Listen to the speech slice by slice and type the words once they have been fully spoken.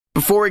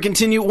Before we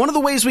continue, one of the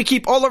ways we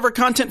keep all of our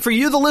content for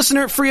you, the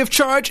listener, free of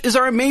charge is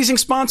our amazing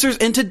sponsors,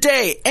 and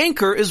today,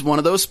 Anchor is one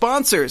of those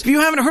sponsors. If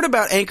you haven't heard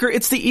about Anchor,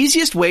 it's the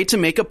easiest way to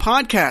make a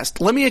podcast.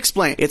 Let me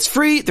explain. It's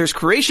free, there's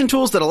creation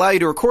tools that allow you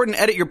to record and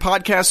edit your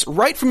podcasts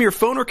right from your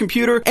phone or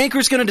computer.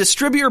 Anchor's going to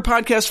distribute your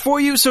podcast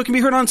for you so it can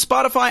be heard on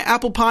Spotify,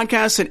 Apple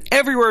Podcasts, and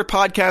everywhere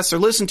podcasts are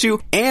listened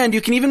to, and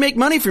you can even make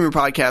money from your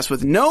podcast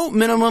with no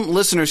minimum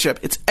listenership.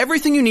 It's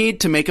everything you need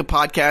to make a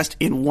podcast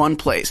in one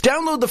place.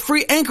 Download the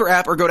free Anchor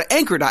app or go to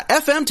anchor.fm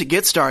to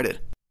get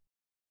started.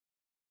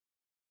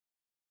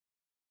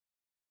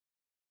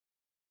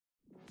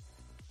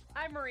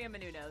 I'm Maria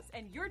Menounos,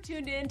 and you're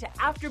tuned in to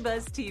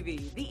AfterBuzz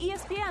TV, the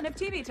ESPN of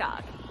TV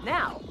talk.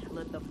 Now,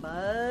 let the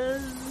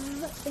buzz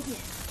begin.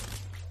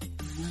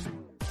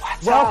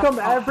 Welcome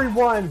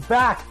everyone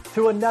back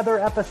to another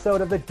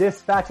episode of the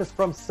Dispatches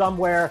from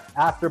Somewhere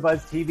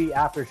AfterBuzz TV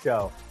After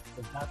Show.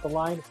 Is that the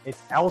line?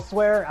 It's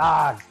elsewhere?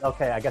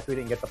 Okay, I guess we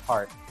didn't get the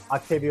part.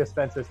 Octavio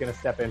Spencer is going to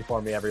step in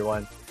for me,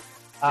 everyone.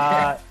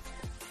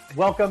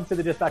 Welcome to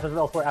the Dispatches from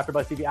Elsewhere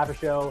AfterBuzz TV After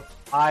Show.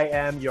 I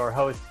am your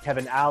host,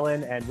 Kevin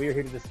Allen, and we are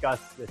here to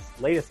discuss this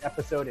latest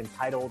episode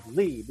entitled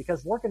Lee,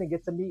 because we're going to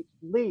get to meet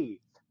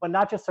Lee. But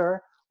not just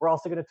her, we're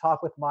also going to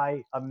talk with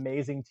my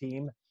amazing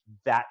team,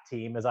 that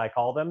team as I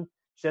call them,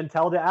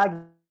 Chantel de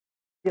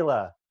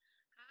Aguila.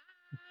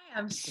 Hi,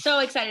 I'm so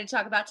excited to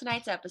talk about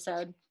tonight's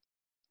episode.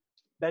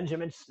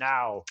 Benjamin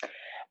Snow.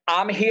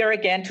 I'm here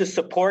again to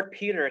support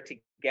Peter to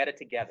get it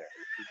together.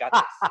 We got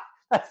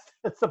this.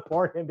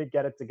 Support him to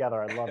get it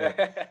together. I love it.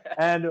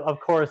 And of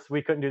course,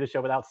 we couldn't do the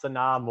show without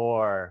Sanaa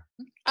Moore.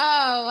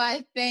 Oh,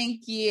 I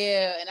thank you.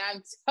 And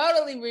I'm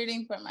totally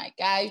rooting for my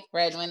guy,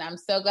 Fredwin. I'm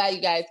so glad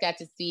you guys got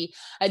to see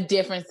a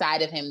different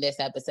side of him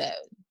this episode.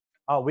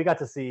 Oh, we got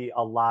to see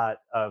a lot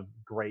of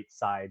great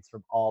sides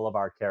from all of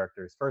our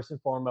characters. First and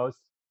foremost,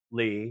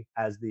 Lee,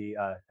 as the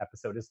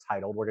episode is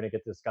titled. We're going to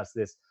get to discuss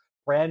this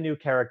brand new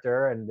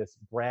character and this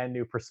brand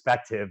new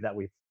perspective that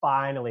we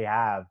finally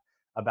have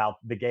about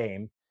the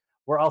game.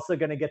 We're also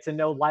going to get to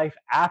know life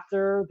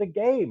after the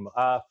game,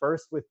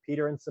 first with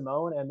Peter and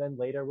Simone, and then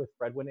later with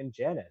Fredwin and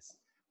Janice.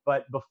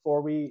 But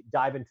before we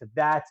dive into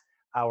that,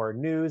 our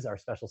news, our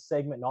special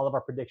segment, and all of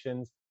our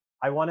predictions,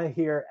 I want to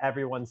hear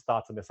everyone's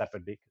thoughts on this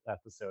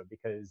episode,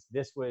 because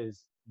this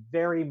was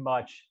very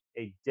much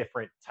a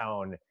different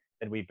tone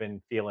than we've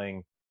been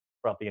feeling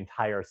throughout the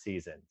entire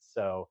season.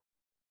 So,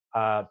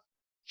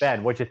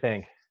 Ben, what'd you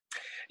think?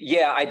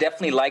 Yeah, I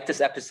definitely like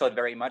this episode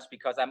very much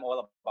because I'm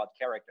all about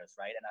characters,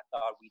 right? And I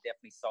thought we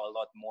definitely saw a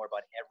lot more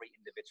about every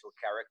individual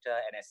character.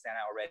 And as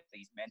Sanaa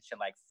already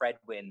mentioned, like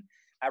Fredwin,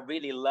 I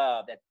really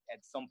loved at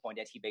some point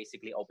that he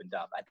basically opened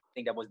up. I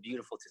think that was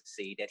beautiful to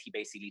see, that he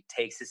basically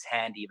takes his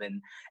hand even.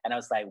 And I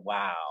was like,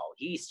 wow,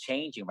 he's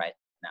changing right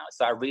now.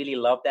 So I really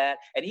love that.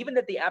 And even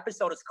that the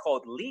episode is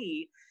called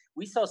Lee,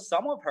 we saw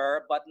some of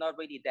her, but not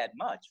really that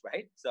much,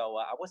 right? So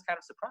I was kind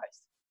of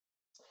surprised.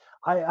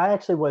 I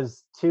actually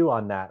was too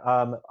on that.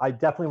 I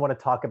definitely want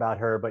to talk about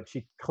her, but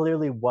she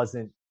clearly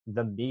wasn't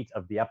the meat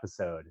of the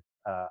episode,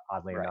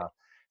 oddly enough.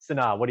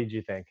 Sanaa, what did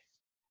you think?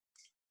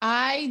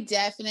 I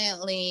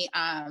definitely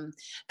kind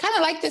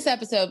of like this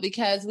episode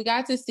because we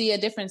got to see a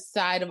different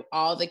side of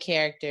all the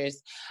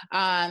characters,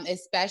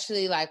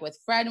 especially like with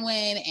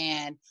Fredwin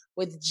and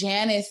with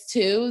Janice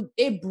too.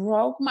 It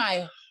broke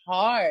my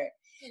heart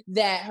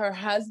that her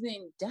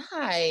husband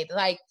died.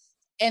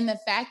 And the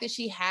fact that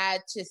she had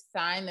to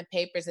sign the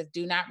papers of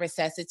do not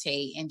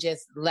resuscitate and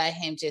just let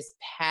him just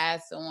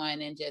pass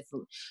on and just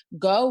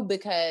go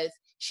because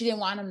she didn't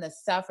want him to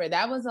suffer.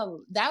 That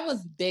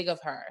was big of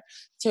her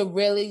to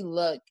really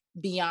look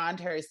beyond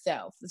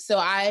herself. So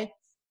I,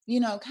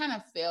 kind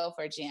of feel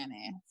for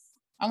Janice.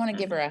 I want to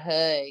give her a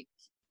hug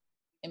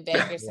and bake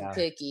her some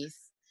cookies.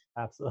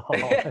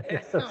 Absolutely.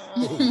 Send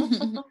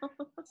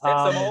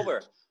some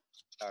over.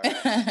 All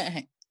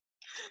right.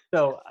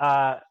 So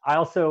I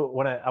also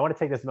want to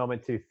take this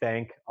moment to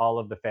thank all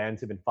of the fans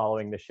who've been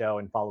following the show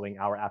and following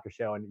our after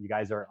show. And you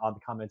guys are on the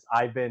comments.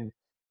 I've been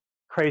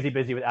crazy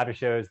busy with after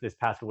shows this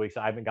past couple weeks,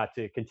 so I haven't got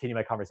to continue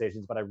my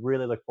conversations, but I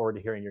really look forward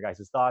to hearing your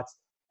guys' thoughts.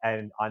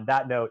 And on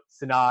that note,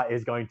 Sanaa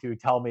is going to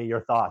tell me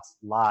your thoughts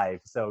live.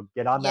 So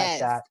get on that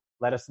chat.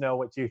 Let us know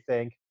what you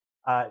think.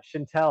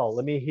 Chantel,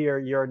 let me hear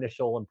your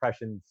initial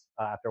impressions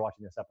after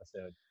watching this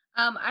episode.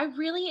 I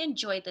really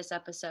enjoyed this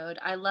episode.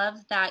 I love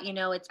that,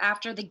 it's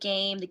after the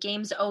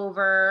game's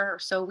over, or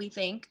so we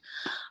think.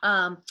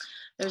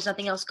 There's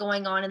nothing else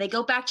going on, and they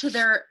go back to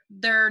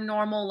their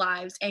normal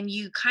lives, and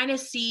you kind of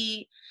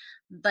see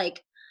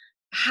like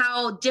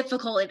how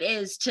difficult it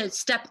is to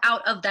step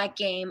out of that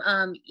game.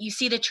 You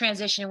see the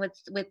transition with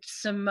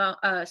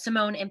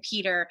Simone and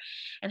Peter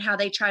and how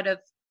they try to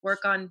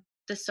work on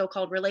this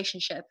so-called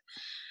relationship.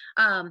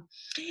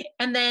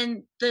 And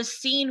then the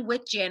scene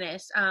with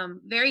Janice,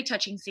 very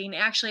touching scene.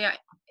 Actually,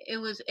 it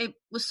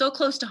was so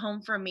close to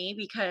home for me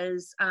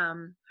because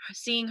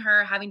seeing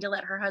her having to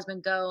let her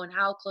husband go and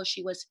how close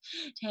she was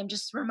to him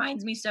just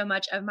reminds me so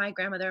much of my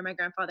grandmother and my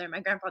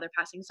grandfather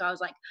passing. So I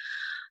was like,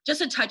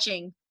 just a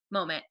touching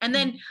moment. And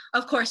then,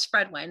 of course,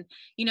 Fredwin,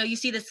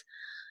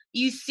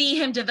 you see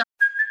him develop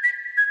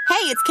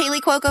Hey, it's Kaylee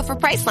Cuoco for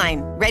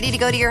Priceline. Ready to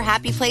go to your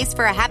happy place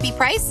for a happy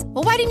price?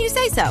 Well, why didn't you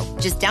say so?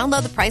 Just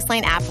download the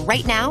Priceline app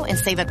right now and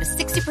save up to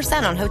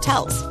 60% on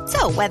hotels.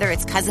 So whether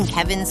it's Cousin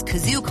Kevin's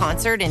Kazoo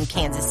Concert in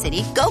Kansas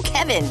City, go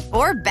Kevin,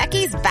 or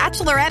Becky's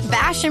Bachelorette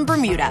Bash in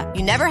Bermuda,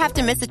 you never have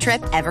to miss a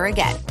trip ever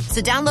again.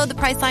 So download the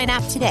Priceline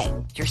app today.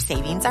 Your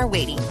savings are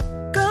waiting.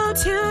 Go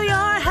to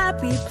your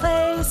happy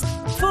place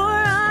for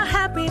a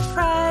happy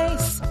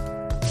price.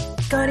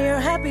 Go to your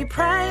happy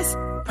price,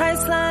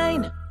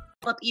 Priceline.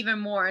 Up even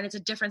more, and it's a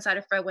different side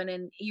of Fredwin,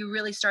 and you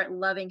really start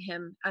loving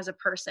him as a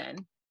person,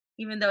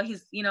 even though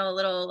he's a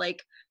little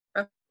like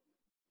rough.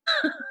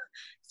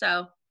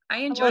 So I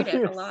enjoyed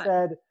it a lot.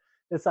 Said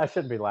this, I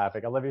shouldn't be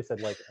laughing. Olivia said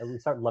like we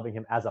start loving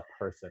him as a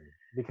person,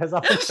 because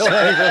up until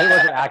then he really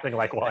wasn't acting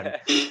like one. No,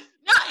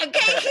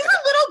 okay, he's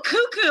a little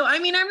cuckoo. I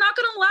mean, I'm not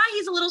gonna lie,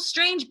 he's a little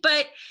strange,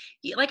 but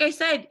like I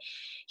said,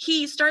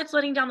 he starts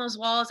letting down those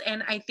walls,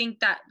 and I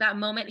think that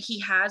moment he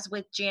has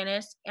with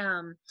Janice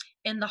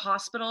in the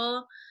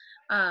hospital.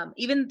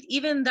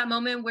 Even that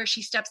moment where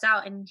she steps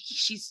out and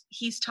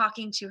he's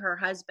talking to her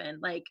husband,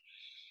 like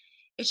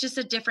it's just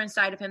a different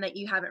side of him that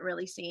you haven't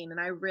really seen, and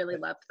I really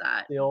loved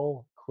that.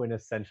 Still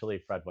quintessentially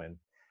Fredwin.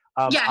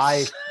 Yes.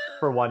 I,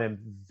 for one, am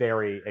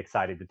very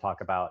excited to talk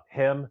about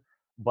him,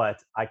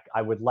 but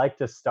I would like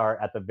to start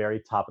at the very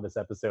top of this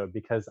episode,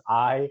 because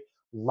I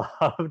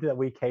loved that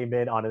we came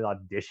in on an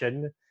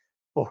audition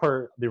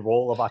for the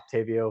role of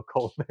Octavio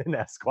Coleman,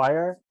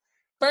 Esquire.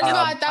 First of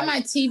all, I thought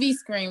my TV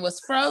screen was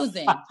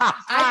frozen.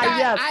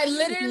 I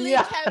literally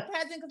kept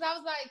pressing because I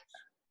was like,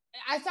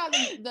 I saw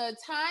the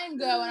time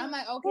go, and I'm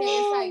like, okay,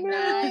 it's like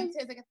 9, 10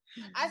 seconds.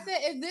 I said,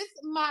 is this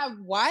my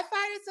Wi-Fi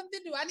or something?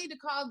 Do I need to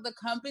call the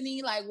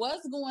company? Like,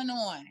 what's going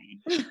on?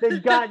 They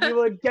got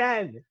you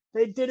again.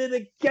 They did it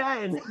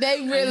again.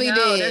 They really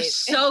did. They're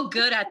so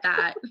good at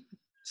that.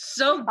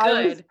 So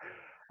good.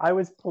 I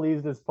was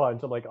pleased as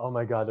punch. I'm like, oh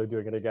my God, they're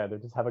doing it again. They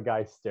just have a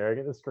guy staring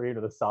at the screen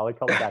with a solid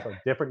color background,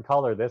 different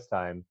color this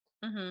time.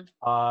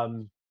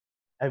 Mm-hmm.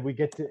 And we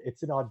get to,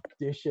 it's an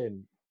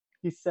audition.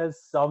 He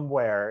says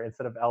somewhere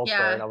instead of elsewhere.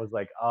 Yeah. And I was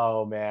like,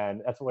 oh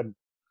man, that's when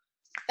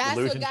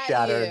illusion what got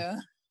shattered.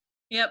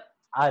 you. Yep.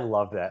 I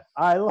loved it.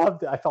 I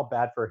loved it. I felt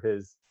bad for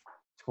his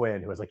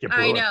twin who was like, you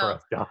blew it for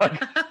us,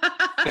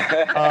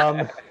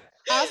 dog.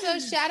 Also,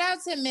 shout out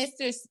to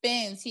Mr.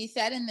 Spins. He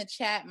said in the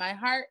chat, my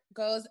heart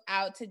goes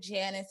out to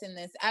Janice in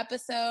this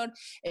episode.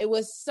 It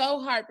was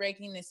so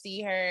heartbreaking to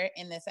see her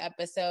in this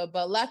episode,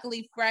 but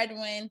luckily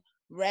Fredwin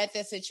read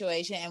the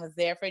situation and was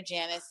there for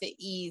Janice to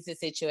ease the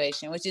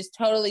situation, which is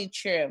totally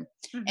true.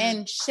 Mm-hmm.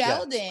 And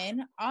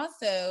Sheldon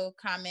also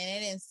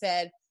commented and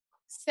said,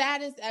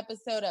 saddest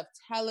episode of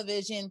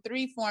television,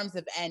 3 forms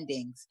of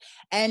endings: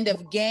 end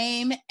of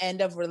game,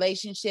 end of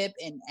relationship,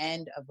 and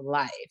end of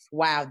life.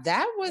 Wow,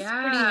 that was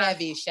pretty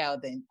heavy,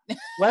 Sheldon.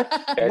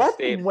 Let's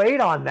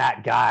wait on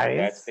that,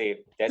 guys.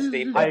 That's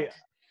deep.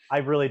 I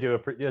really do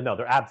appreciate. No,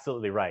 they're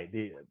absolutely right.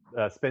 The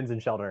Spins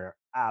and Sheldon are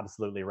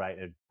absolutely right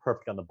and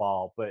perfect on the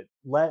ball. But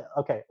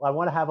I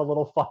want to have a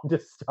little fun to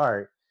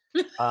start.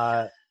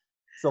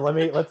 So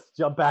let's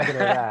jump back into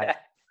that.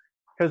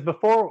 Because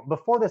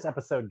before this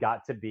episode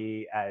got to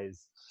be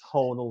as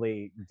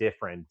tonally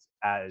different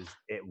as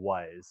it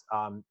was,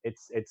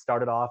 it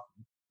started off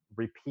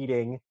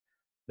repeating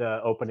the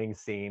opening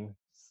scene,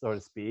 so to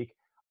speak.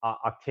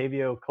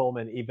 Octavio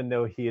Coleman, even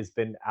though he has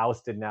been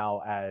ousted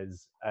now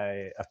as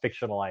a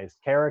fictionalized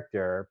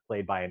character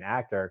played by an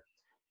actor,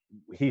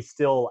 he's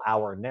still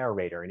our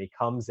narrator, and he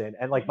comes in.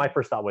 And like my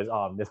first thought was,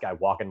 this guy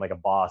walking like a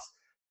boss,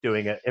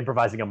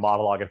 improvising a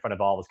monologue in front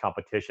of all his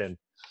competition.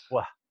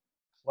 Wow,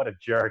 what a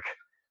jerk.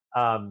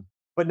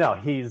 But no,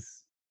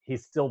 he's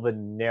still the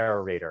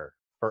narrator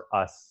for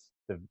us,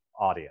 the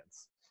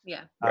audience.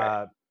 Yeah.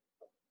 Right.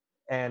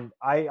 And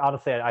I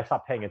honestly, I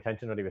stopped paying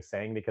attention to what he was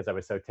saying because I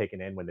was so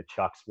taken in when the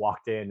Chucks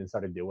walked in and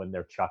started doing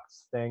their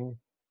Chucks thing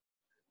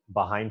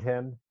behind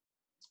him.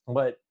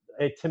 But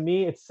to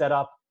me, it set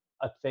up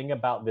a thing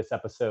about this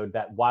episode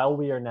that while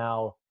we are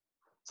now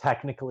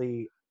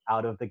technically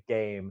out of the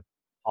game,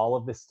 all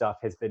of this stuff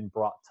has been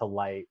brought to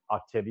light.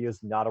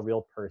 Octavio's not a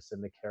real person.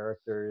 The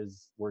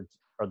characters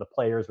the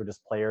players were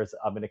just players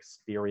of an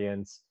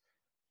experience.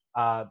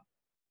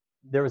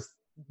 There was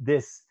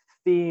this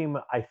theme,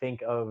 I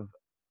think, of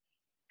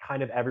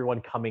kind of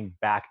everyone coming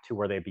back to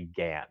where they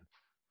began.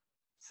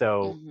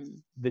 So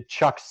the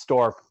Chuck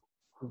Storp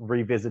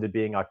revisited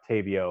being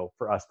Octavio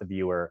for us, the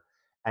viewer,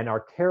 and our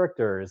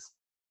characters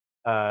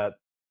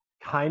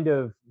kind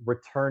of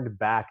returned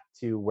back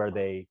to where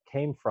they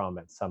came from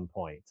at some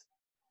point.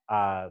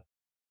 Do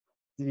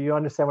you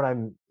understand what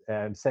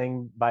I'm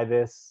saying by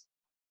this?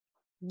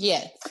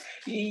 Yes.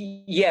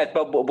 Yeah,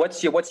 but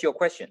what's your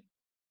question?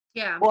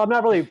 Yeah. Well,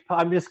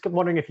 I'm just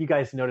wondering if you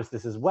guys noticed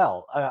this as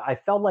well. I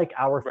felt like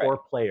our 4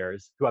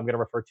 players, who I'm going to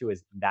refer to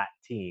as that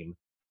team,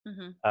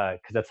 because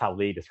that's how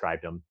Lee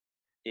described them.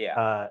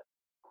 Yeah.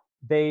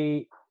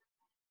 They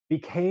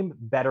became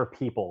better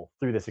people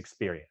through this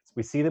experience.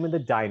 We see them in the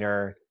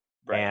diner,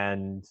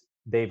 and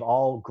they've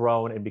all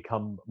grown and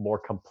become more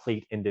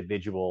complete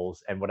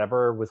individuals, and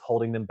whatever was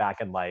holding them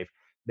back in life,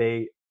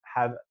 they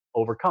have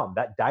overcome.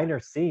 That diner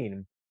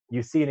scene,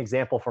 you see an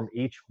example from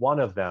each one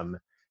of them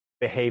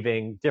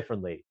behaving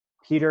differently.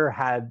 Peter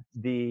had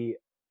the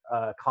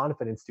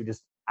confidence to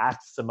just ask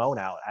Simone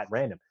out at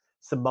random.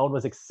 Simone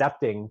was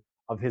accepting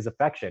of his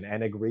affection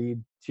and agreed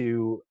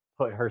to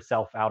put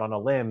herself out on a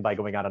limb by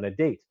going out on a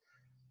date.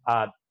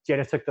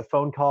 Janice took the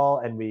phone call,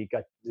 and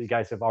you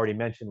guys have already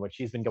mentioned what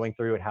she's been going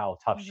through and how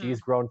tough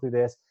she's grown through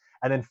this.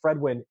 And then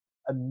Fredwin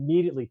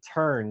immediately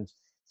turned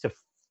to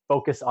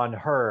focus on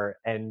her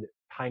and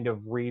kind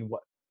of read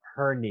what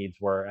her needs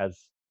were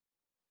as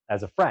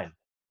a friend.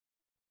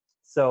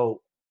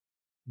 So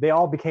they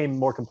all became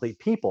more complete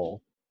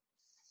people,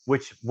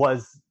 which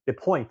was the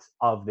point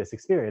of this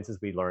experience, as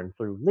we learned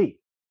through Lee.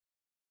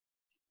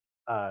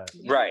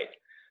 Right.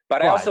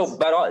 But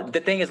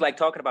the thing is, like,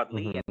 talking about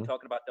Lee and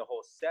talking about the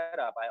whole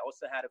setup, I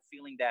also had a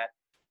feeling that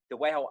the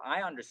way how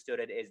I understood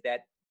it is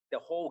that the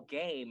whole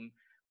game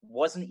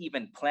wasn't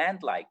even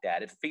planned like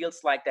that. It feels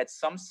like that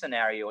some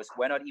scenarios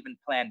were not even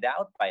planned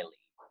out by Lee.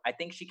 I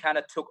think she kind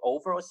of took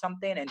over or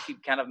something, and she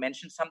kind of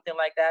mentioned something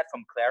like that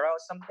from Clara or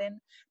something.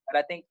 But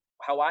I think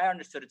how I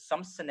understood it,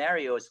 some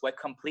scenarios were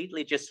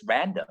completely just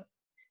random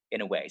in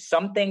a way.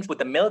 Some things with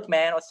the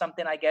milkman or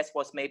something, I guess,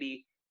 was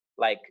maybe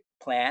like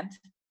planned,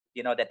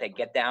 that they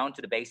get down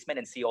to the basement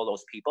and see all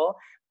those people.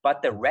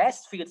 But the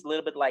rest feels a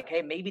little bit like,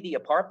 hey, maybe the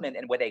apartment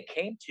and where they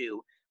came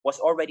to was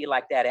already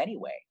like that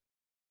anyway.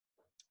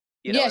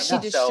 She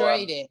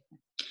destroyed it.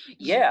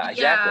 Yeah,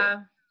 exactly. Yeah.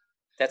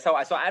 That's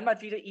how so I'm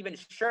not even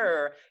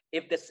sure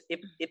if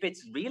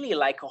it's really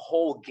like a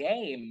whole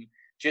game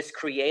just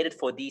created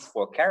for these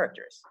 4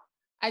 characters.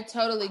 I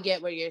totally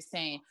get what you're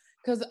saying.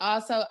 Because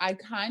also I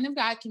kind of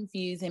got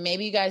confused, and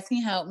maybe you guys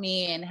can help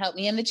me in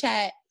the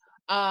chat.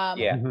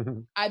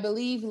 I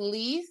believe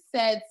Lee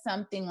said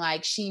something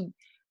like she,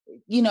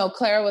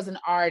 Clara was an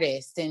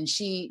artist, and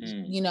she,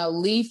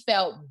 Lee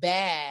felt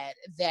bad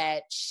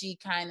that she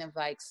kind of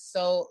like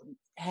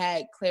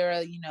had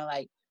Clara,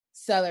 like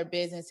sell her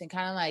business and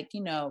kind of like,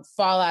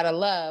 fall out of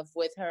love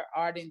with her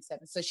art and stuff.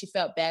 So she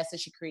felt bad, so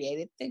she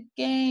created the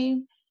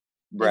game.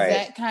 Right. Is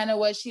that kind of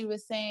what she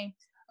was saying?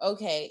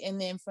 Okay. And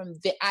then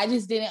I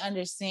just didn't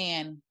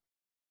understand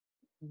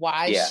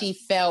why she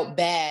felt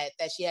bad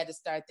that she had to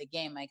start the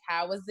game. Like,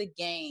 how was the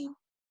game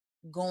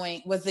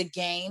going? Was the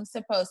game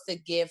supposed to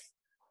give,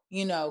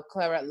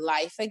 Clara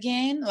life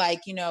again?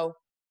 Like,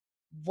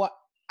 what?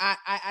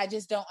 I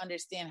just don't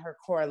understand her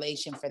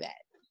correlation for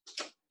that.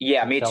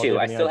 Yeah, me too.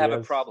 I still have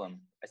a problem.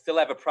 I still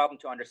have a problem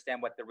to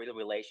understand what the real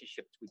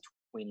relationship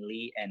between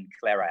Lee and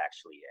Clara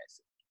actually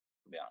is.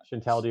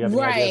 Chantel, do you have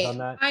any ideas on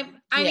that?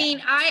 I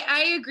mean,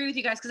 I agree with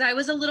you guys, because I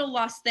was a little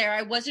lost there.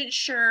 I wasn't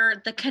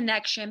sure the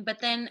connection, but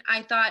then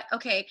I thought,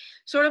 okay,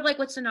 sort of like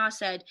what Sanaa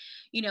said,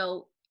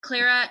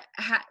 Clara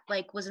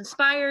was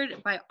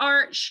inspired by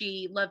art.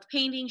 She loved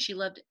painting. She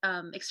loved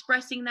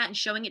expressing that and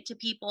showing it to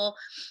people.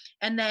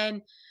 And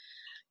then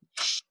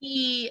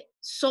she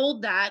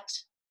sold that,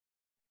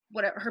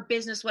 whatever her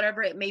business,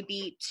 whatever it may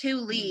be, to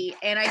Lee.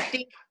 And I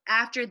think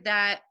after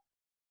that,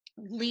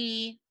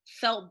 Lee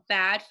felt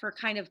bad for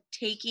kind of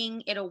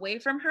taking it away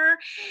from her.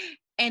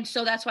 And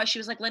so that's why she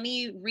was like, let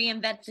me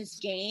reinvent this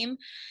game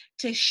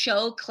to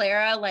show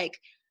Clara like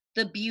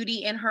the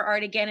beauty in her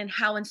art again and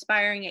how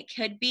inspiring it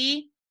could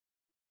be.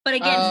 But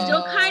again,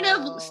 still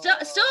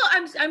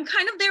I'm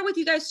kind of there with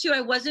you guys too.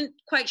 I wasn't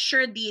quite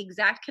sure the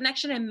exact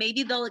connection, and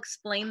maybe they'll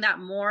explain that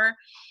more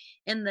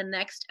in the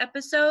next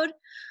episode.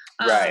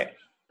 Right.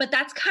 But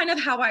that's kind of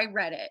how I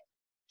read it.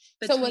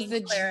 So was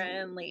the Clara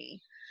and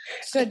Lee.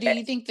 So do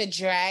you think the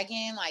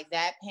dragon, like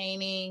that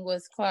painting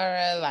was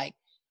Clara, like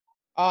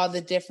all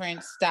the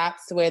different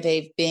stops where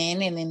they've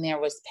been, and then there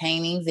was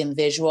paintings and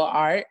visual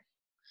art?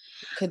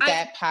 Could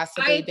that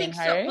possibly have been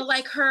her? So, but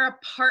like her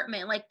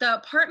apartment, like the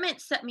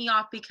apartment set me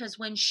off, because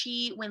when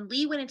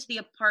Lee went into the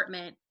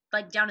apartment,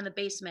 like down in the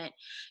basement,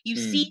 you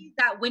see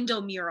that window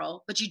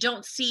mural, but you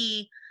don't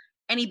see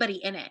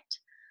anybody in it.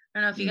 I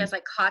don't know if you guys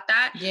like caught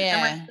that.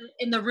 Yeah. And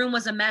and the room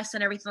was a mess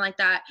and everything like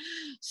that.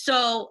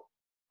 So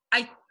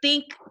I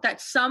think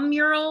that some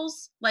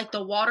murals, like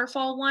the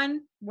waterfall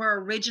one,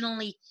 were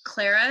originally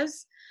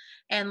Clara's,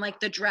 and like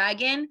the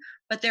dragon,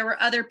 but there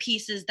were other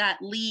pieces that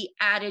Lee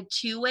added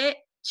to it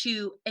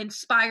to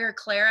inspire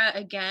Clara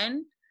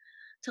again,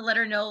 to let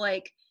her know,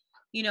 like,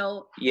 kind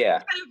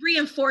of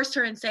reinforce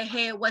her and say,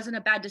 hey, it wasn't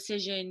a bad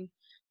decision,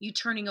 you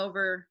turning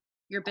over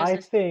your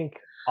business. I think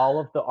all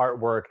of the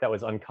artwork that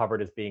was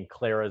uncovered as being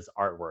Clara's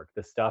artwork,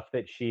 the stuff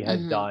that she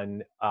had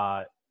done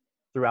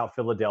throughout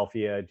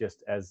Philadelphia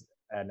just as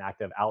an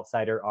act of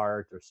outsider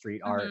art or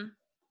street art,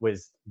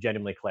 was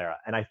genuinely Clara.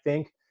 And I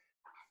think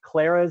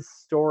Clara's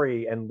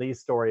story and Lee's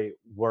story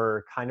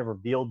were kind of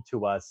revealed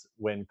to us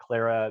when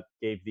Clara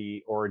gave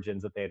the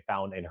origins that they had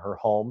found in her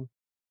home.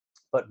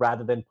 But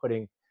rather than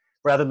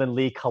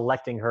Lee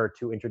collecting her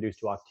to introduce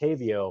to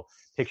Octavio,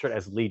 picture it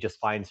as Lee just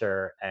finds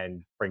her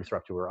and brings her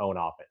up to her own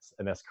office,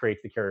 and thus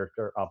creates the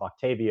character of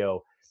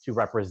Octavio to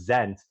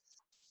represent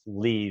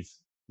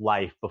Lee's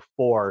life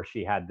before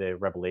she had the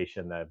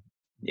revelation that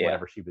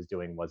whatever she was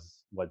doing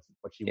was what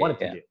she wanted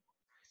to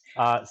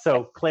do.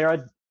 So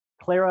Clara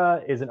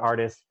Clara is an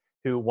artist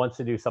who wants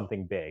to do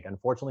something big.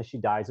 Unfortunately, she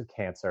dies of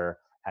cancer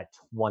at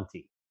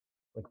 20,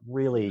 like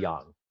really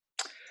young.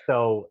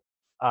 So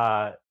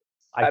I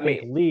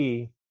think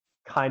Lee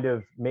kind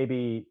of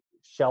maybe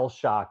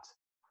shell-shocked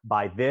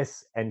by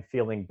this and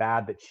feeling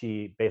bad that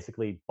she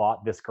basically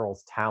bought this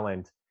girl's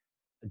talent,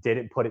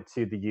 didn't put it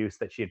to the use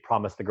that she had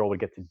promised the girl would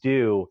get to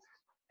do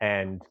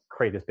and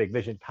create this big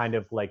vision, kind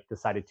of like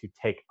decided to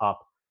take up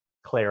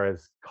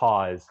Clara's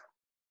cause.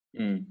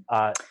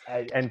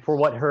 And for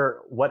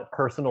what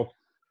personal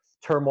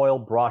turmoil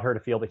brought her to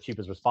feel that she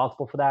was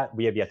responsible for that,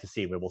 we have yet to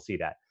see. We will see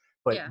that.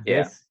 But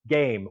this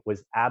game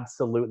was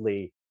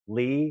absolutely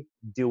Lee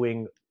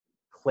doing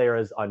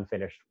Clara's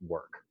unfinished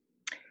work.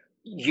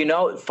 You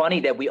know, funny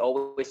that we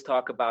always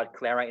talk about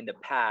Clara in the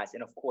past.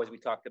 And of course, we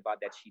talked about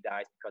that she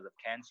dies because of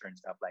cancer and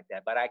stuff like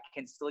that. But I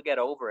can still get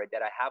over it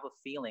that I have a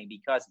feeling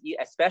because,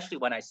 especially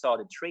when I saw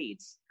the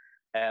treats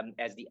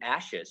as the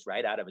ashes,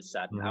 right, out of a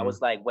sudden, I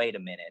was like, wait a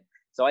minute.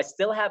 So I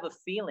still have a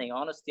feeling,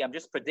 honestly, I'm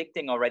just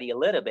predicting already a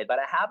little bit, but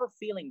I have a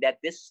feeling that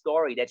this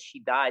story that she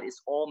died is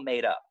all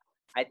made up.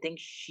 I think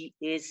she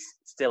is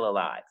still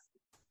alive.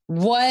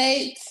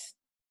 What?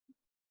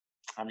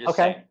 I'm just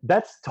saying.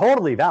 That's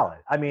totally valid.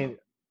 I mean,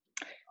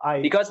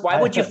 because why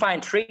would you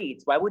find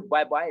treats? Why?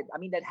 I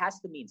mean, that has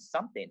to mean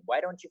something. Why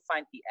don't you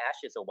find the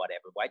ashes or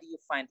whatever? Why do you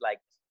find like?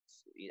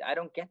 I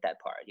don't get that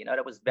part. You know,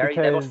 that was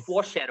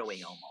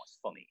foreshadowing almost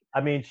for me.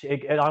 I mean,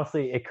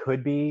 honestly, it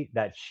could be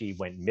that she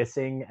went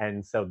missing,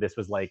 and so this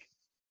was like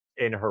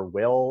in her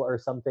will or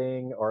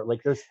something, or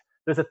like there's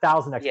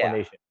 1,000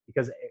 explanations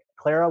because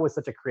Clara was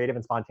such a creative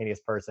and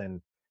spontaneous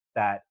person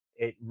that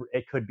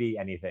it could be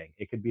anything.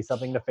 It could be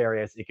something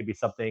nefarious. It could be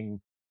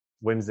something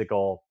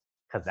whimsical.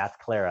 Because that's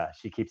Clara.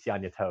 She keeps you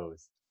on your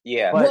toes.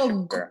 Yeah.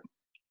 Well,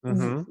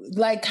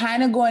 like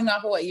kind of going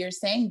off of what you're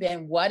saying,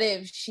 Ben, what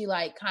if she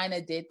like kind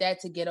of did that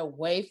to get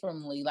away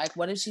from Lee? Like,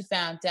 what if she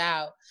found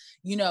out,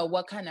 you know,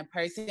 what kind of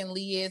person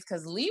Lee is?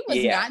 Because Lee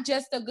was not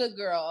just a good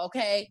girl,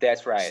 okay?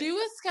 That's right. She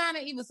was kind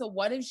of evil. So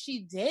what if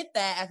she did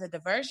that as a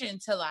diversion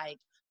to like,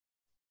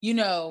 you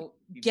know,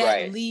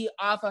 get Lee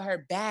off of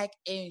her back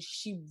and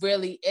she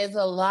really is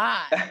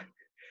alive?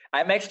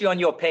 I'm actually on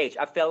your page.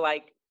 I felt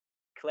like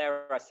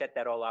Clara set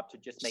that all up to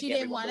just make she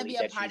didn't want to be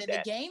a part of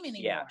the game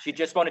anymore. Yeah, she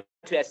just wanted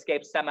to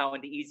escape somehow,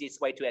 and the easiest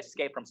way to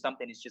escape from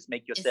something is just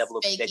make yourself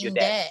look that you're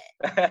dead.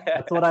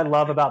 That's what I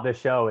love about this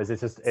show is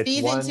it's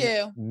season one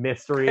 2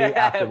 mystery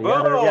after the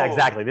other. Yeah,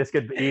 exactly. This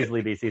could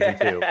easily be season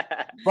 2.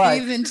 But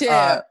season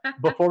 2.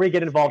 Before we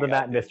get involved in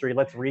that mystery,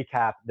 let's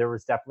recap. There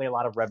was definitely a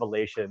lot of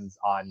revelations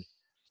on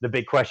the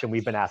big question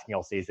we've been asking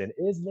all season: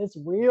 is this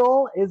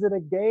real? Is it a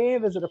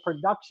game? Is it a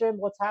production?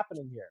 What's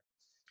happening here?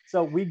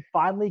 So we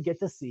finally get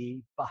to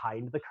see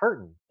behind the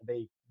curtain.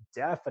 They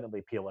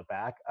definitely peel it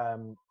back.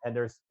 And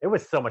it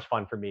was so much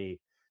fun for me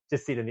to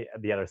see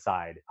the other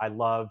side. I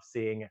love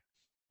seeing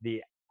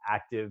the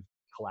active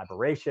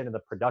collaboration and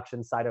the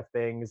production side of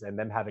things and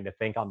them having to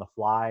think on the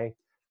fly.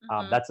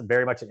 That's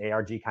very much an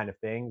ARG kind of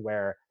thing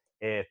where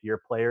if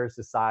your players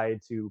decide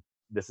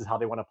this is how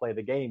they want to play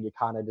the game, you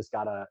kind of just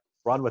got to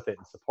run with it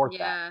and support that.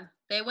 Yeah,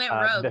 they went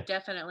rogue,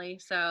 definitely.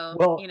 So,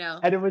 you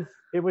know. And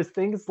it was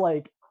things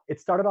like, it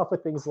started off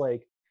with things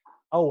like,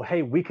 oh,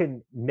 hey, we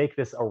can make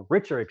this a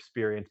richer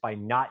experience by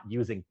not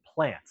using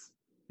plants.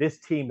 This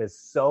team is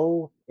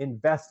so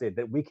invested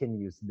that we can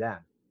use them.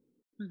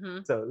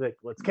 So like,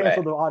 let's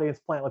cancel the audience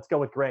plant. Let's go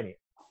with Granny.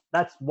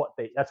 That's what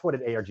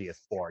an ARG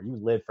is for. You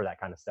live for that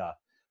kind of stuff.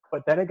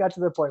 But then it got to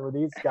the point where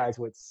these guys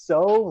went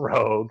so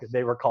rogue,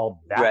 they were called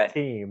that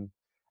team.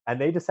 And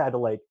they just had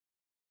to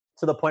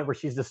to the point where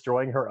she's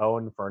destroying her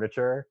own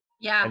furniture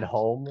and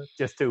home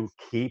just to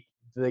keep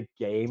the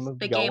game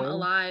going.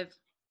 Alive.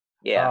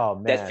 Yeah, oh,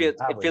 man,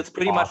 it feels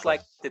pretty much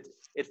like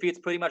it feels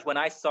pretty much when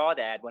I saw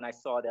that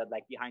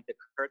like behind the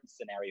curtain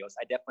scenarios,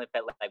 I definitely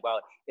felt like,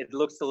 wow, it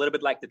looks a little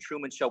bit like the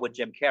Truman Show with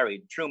Jim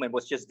Carrey. Truman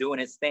was just doing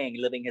his thing,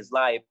 living his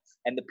life,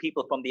 and the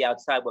people from the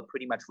outside were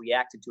pretty much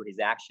reacting to his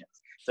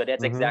actions. So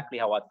that's exactly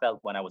how I felt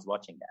when I was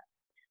watching that.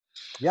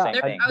 Yeah,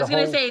 I was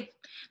going to say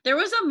there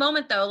was a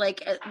moment though,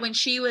 like when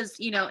she was,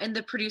 you know, in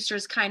the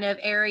producers kind of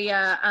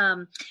area,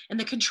 in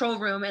the control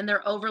room, and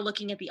they're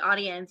overlooking at the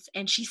audience,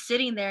 and she's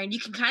sitting there, and you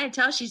can kind of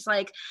tell she's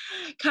like,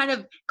 kind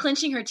of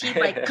clenching her teeth,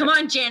 like, "Come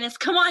on, Janice,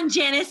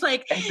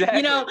 like,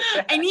 you know,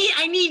 I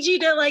need you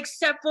to like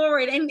step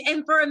forward."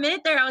 And for a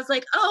minute there, I was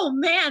like, "Oh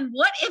man,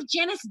 what if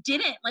Janice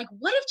didn't? Like,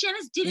 what if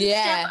Janice didn't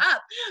step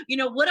up? You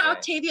know, would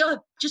Octavio have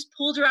just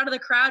pulled her out of the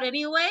crowd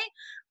anyway?"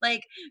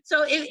 Like,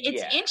 so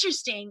it's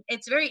interesting.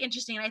 It's very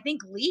interesting. And I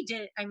think Lee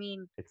did. I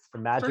mean, it's the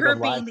magic for her of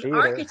live being the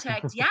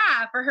architect. Yeah,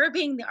 for her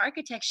being the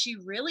architect, she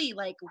really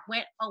like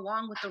went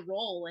along with the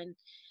role,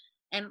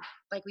 and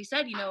like we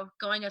said, you know,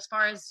 going as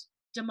far as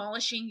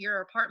demolishing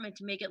your apartment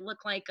to make it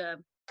look like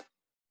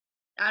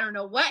I don't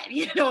know what,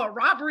 you know, a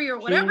robbery or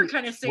whatever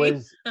kind of thing.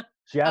 Was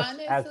just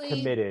as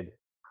committed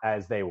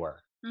as they were.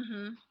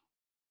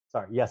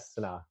 Sorry, yes,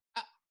 Sanaa.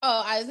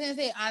 I was gonna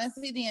say,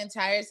 honestly, the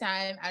entire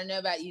time, I don't know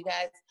about you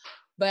guys,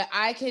 but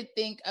all I could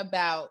think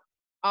about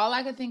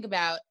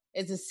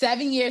It's a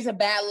 7 years of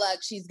bad luck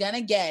she's going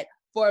to get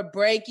for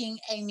breaking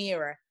a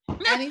mirror.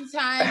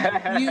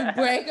 Anytime you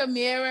break a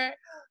mirror,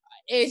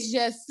 it's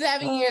just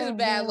 7 years of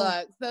bad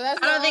luck. So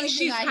that's I don't think only she's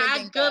thing I can had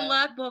think good of.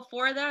 luck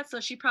before that, so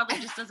she probably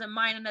just doesn't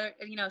mind another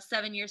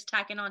 7 years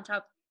tacking on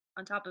top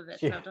of it.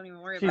 So don't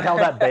even worry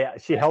about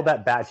it. She held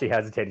that bat. She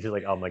hesitated. She's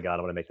like, "Oh my god,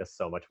 I'm gonna make this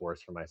so much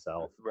worse for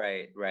myself."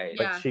 Right. But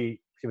Yeah. she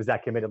was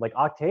that committed. Like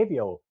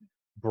Octavio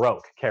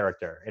broke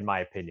character, in my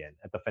opinion,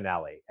 at the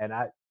finale, and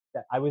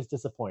I was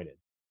disappointed.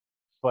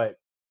 But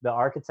the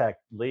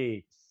architect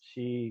Lee,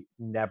 she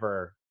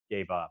never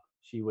gave up.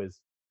 She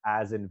was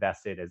as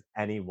invested as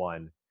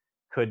anyone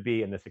could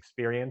be in this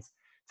experience,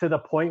 to the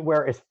point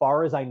where, as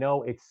far as I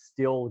know, it's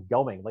still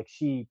going. Like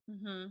she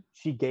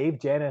gave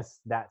Janice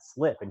that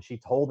slip and she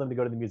told them to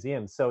go to the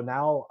museum. So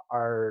now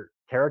our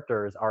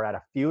characters are at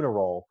a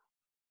funeral,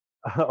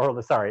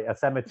 a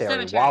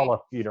cemetery while a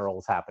funeral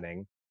is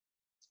happening,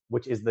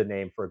 which is the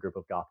name for a group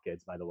of goth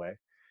kids, by the way.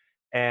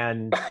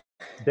 And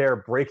they're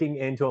breaking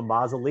into a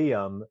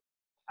mausoleum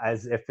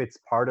as if it's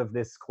part of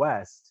this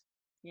quest,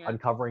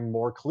 uncovering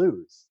more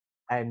clues.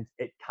 And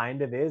it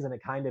kind of is, and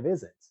it kind of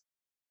isn't.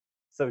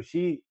 So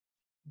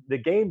the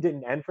game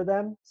didn't end for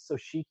them, so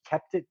she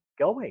kept it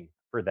going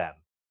for them.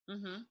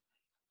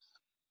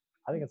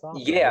 I think it's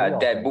awesome.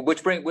 Yeah,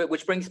 which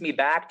brings me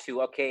back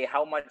to, okay,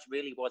 how much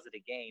really was it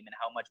a game, and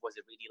how much was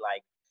it really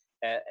like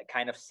a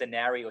kind of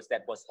scenarios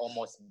that was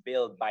almost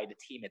built by the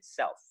team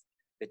itself?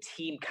 The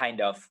team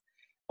kind of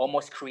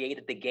almost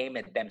created the game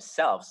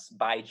themselves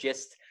by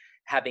just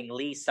having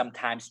Lee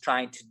sometimes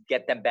trying to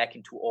get them back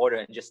into order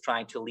and just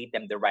trying to lead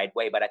them the right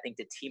way. But I think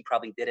the team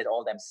probably did it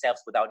all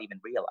themselves without even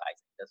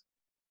realizing this.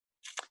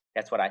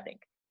 That's what I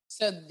think.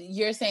 So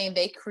you're saying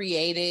they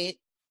created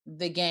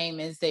the game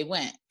as they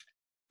went?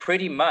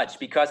 Pretty much,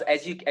 because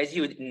as you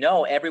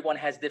know, everyone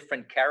has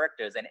different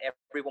characters, and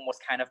everyone was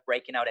kind of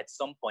breaking out at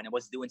some point and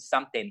was doing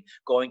something,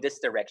 going this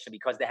direction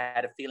because they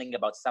had a feeling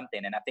about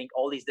something. And I think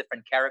all these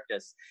different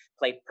characters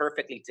played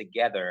perfectly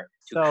together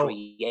to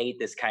create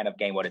this kind of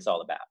game, what it's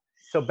all about.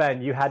 So Ben,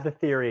 you had the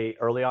theory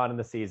early on in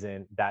the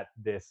season that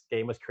this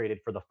game was created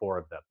for the four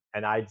of them.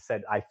 And I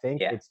said, I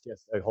think it's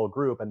just a whole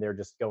group and they're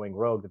just going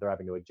rogue, that they're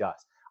having to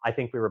adjust. I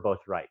think we were both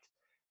right.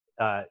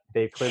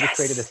 They clearly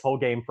created this whole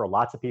game for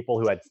lots of people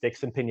who had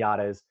sticks and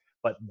piñatas,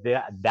 but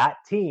that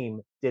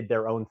team did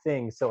their own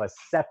thing. So a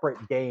separate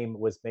game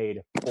was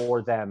made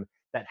for them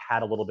that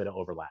had a little bit of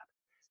overlap.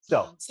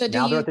 So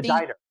now they're at the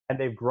diner and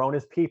they've grown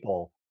as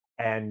people.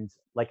 And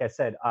like I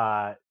said,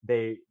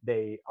 they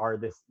are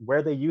this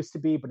where they used to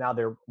be, but now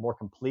they're more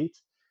complete.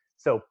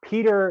 So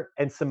Peter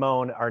and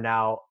Simone are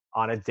now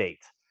on a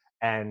date,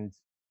 and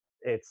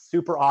it's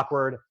super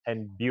awkward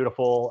and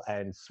beautiful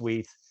and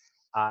sweet.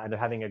 And they're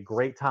having a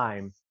great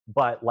time.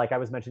 But like I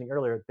was mentioning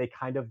earlier, they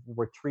kind of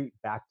retreat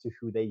back to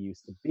who they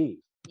used to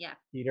be. Yeah.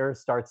 Peter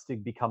starts to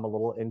become a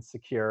little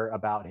insecure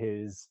about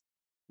his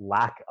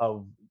lack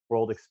of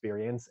world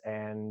experience,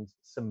 and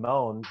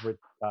Simone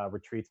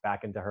retreats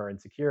back into her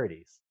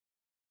insecurities.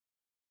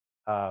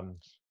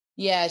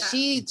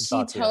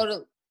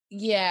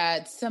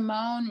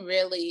 Simone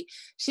really,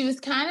 she was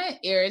kind of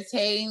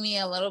irritating me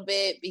a little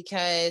bit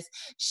because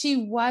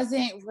she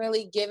wasn't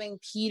really giving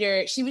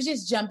Peter, she was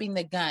just jumping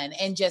the gun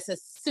and just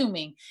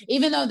assuming,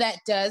 even though that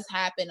does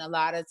happen a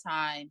lot of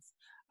times,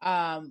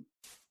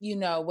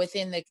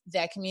 within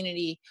that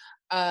community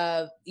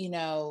of,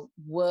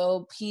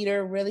 will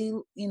Peter really,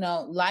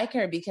 like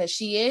her because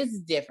she is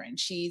different.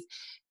 She's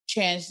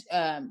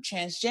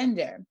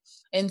transgender.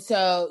 And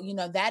so,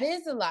 that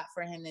is a lot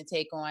for him to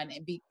take on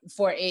and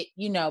for it,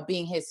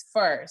 being his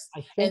first.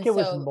 I think it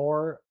was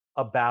more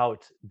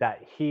about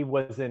that he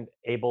wasn't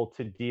able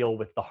to deal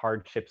with the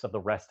hardships of the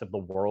rest of the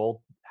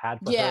world had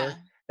for her,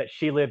 that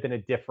she lived in a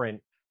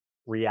different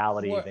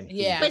reality than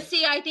he did. But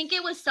see, I think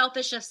it was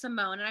selfish of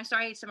Simone, and I'm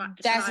sorry, Simone,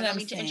 I don't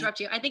mean to interrupt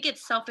you. I think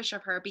it's selfish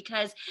of her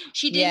because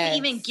she didn't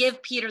even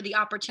give Peter the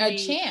opportunity.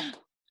 A chance.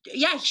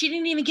 Yeah, she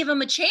didn't even give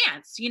him a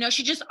chance.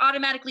 She just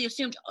automatically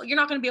assumed, oh, you're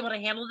not going to be able to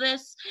handle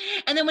this.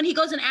 And then when he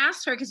goes and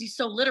asks her, because he's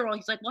so literal,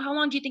 he's like, well, how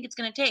long do you think it's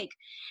going to take?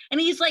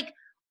 And he's like,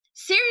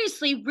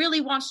 seriously,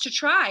 really wants to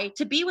try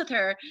to be with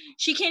her.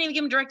 She can't even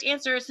give him direct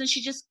answers. And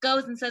she just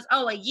goes and says,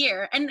 oh, a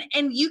year. And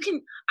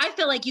I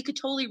feel like you could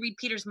totally read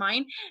Peter's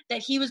mind that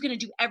he was going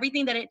to do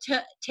everything that it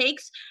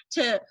takes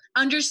to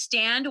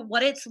understand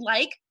what it's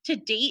like to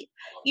date,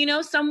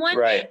 someone.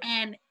 Right.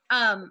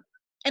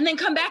 And then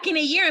come back in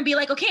a year and be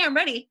like, okay, I'm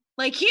ready.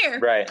 Like here.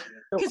 Right.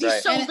 Because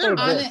he's so little.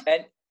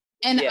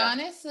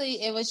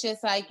 Honestly, it was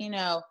just like,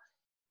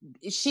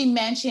 she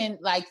mentioned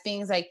like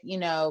things like,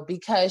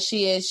 because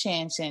she is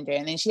transgender.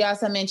 And then she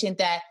also mentioned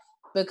that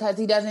because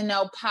he doesn't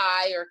know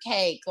pie or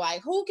cake,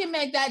 like who can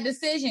make that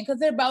decision? Because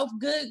they're both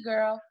good,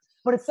 girl.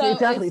 But it's not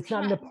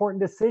an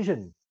important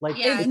decision. Like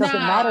it doesn't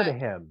matter to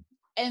him.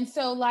 And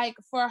so like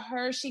for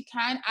her,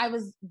 I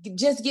was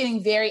just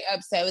getting very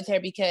upset with her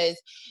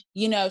because,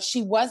 you know,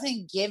 she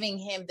wasn't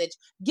giving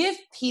give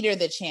Peter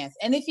the chance.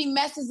 And if he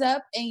messes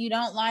up and you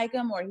don't like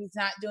him or he's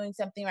not doing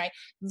something right,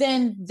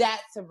 then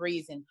that's a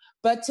reason.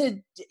 But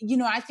you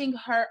know, I think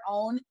her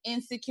own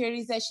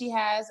insecurities that she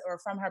has or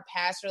from her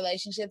past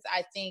relationships,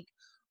 I think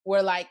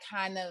were like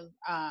kind of,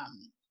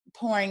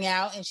 pouring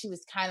out, and she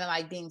was kind of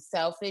like being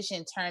selfish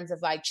in terms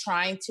of like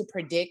trying to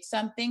predict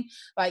something,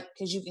 like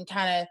because you can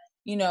kind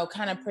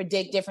of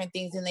predict different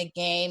things in the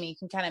game and you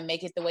can kind of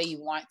make it the way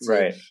you want to.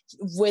 Right.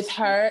 With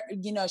her,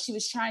 you know, she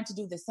was trying to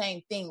do the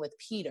same thing with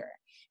Peter,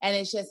 and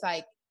it's just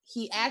like,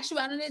 he asked you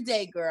out on a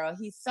date, girl.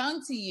 He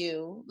sung to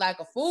you like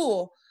a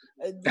fool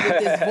with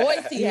this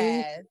voice he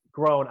has.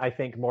 Grown, I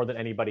think, more than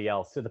anybody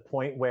else, to the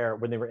point where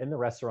when they were in the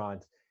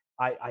restaurant,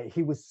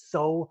 he was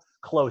so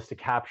close to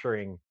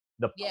capturing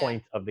the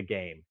point of the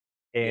game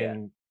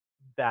in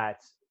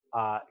that,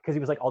 because he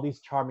was like, all these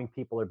charming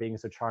people are being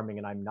so charming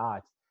and I'm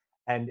not.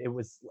 And it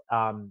was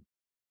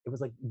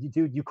like,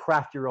 dude, you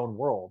craft your own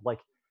world. Like,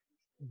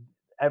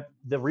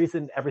 the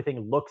reason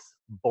everything looks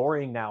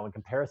boring now in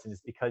comparison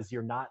is because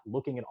you're not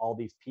looking at all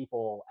these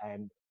people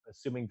and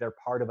assuming they're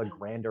part of a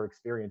grander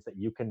experience that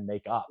you can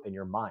make up in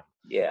your mind.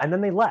 Yeah. And then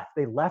they left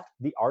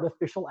the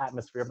artificial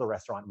atmosphere of the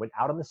restaurant, went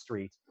out on the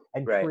street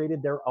and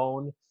created their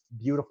own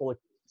beautiful,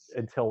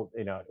 until,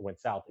 you know, it went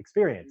south,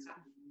 experience.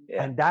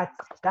 Yeah. And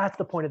that's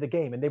the point of the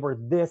game. And they were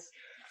this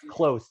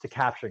close to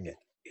capturing it.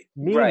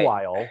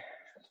 Meanwhile,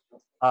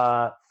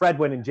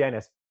 Fredwin and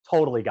Janice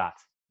totally got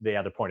the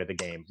other point of the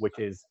game, which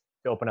is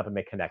to open up and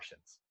make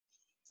connections.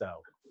 So,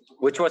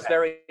 which was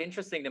very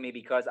interesting to me,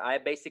 because I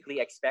basically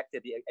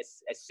expected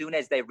as soon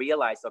as they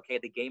realized, okay,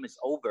 the game is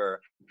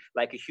over,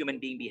 like a human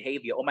being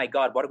behavior. Oh my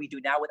God, what do we do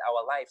now with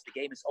our lives? The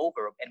game is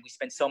over. And we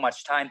spent so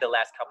much time the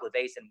last couple of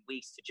days and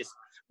weeks to just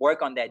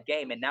work on that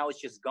game. And now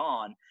it's just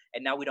gone.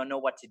 And now we don't know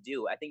what to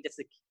do. I think that's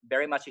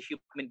very much a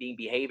human being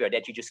behavior,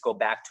 that you just go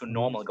back to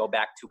normal, go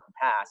back to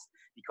past,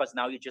 because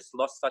now you just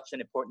lost such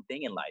an important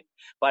thing in life.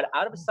 But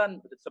out of a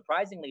sudden,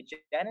 surprisingly,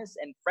 Janice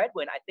and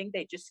Fredwin, I think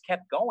they just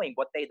kept going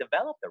what they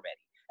developed already.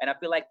 And I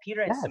feel like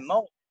Peter and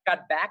Simone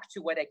got back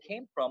to where they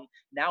came from,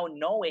 now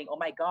knowing, oh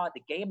my God,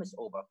 the game is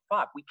over.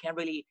 Fuck, we can't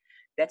really,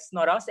 that's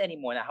not us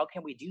anymore. Now, how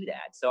can we do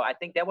that? So I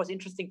think that was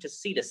interesting to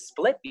see the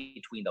split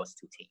between those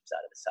two teams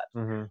out of a sudden.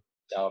 Mm-hmm.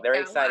 So very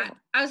exciting.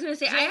 I was going to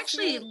say, I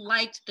actually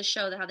liked the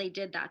show, how they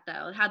did that,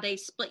 though. How they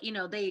split, you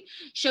know, they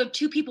showed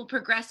two people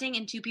progressing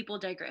and two people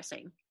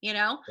digressing, you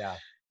know? Yeah.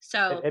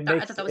 So I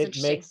thought that was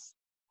interesting. It makes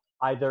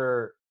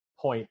either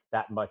point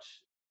that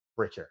much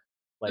richer.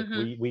 Like,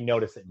 we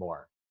notice it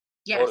more.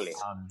 Yes.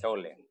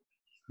 Totally.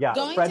 Yeah.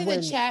 Going to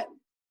the chat.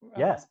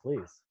 Yes,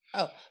 please.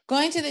 Oh,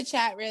 going to the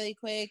chat really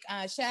quick.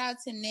 Shout out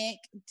to Nick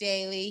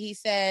Daly. He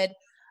said,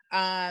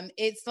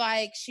 it's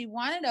like she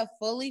wanted a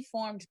fully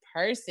formed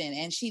person,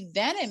 and she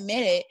then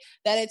admitted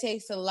that it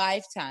takes a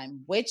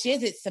lifetime. Which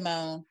is it,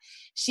 Simone?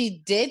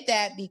 She did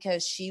that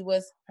because she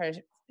was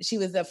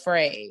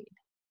afraid.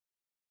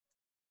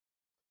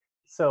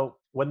 So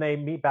when they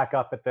meet back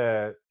up at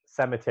the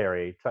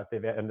cemetery at the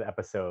end of the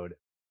episode,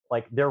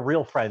 like, they're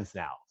real friends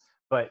now,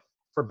 but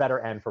for better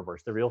and for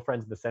worse. They're real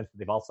friends in the sense that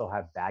they've also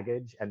have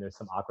baggage, and there's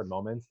some awkward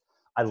moments.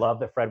 I love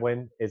that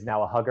Fredwin is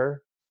now a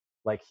hugger.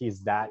 Like,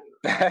 he's that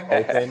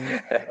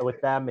open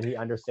with them, and he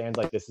understands,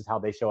 like, this is how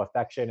they show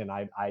affection, and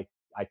I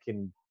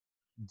can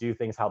do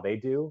things how they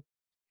do.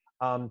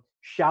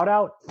 Shout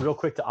out real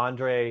quick to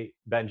Andre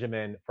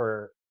Benjamin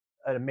for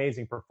an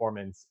amazing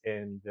performance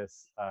in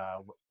this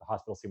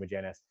hospital scene with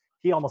Janice.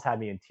 He almost had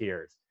me in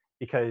tears,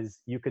 because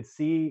you could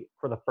see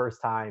for the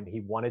first time he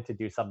wanted to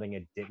do something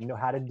and didn't know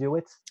how to do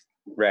it.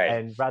 Right.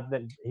 And rather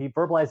than, he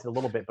verbalized it a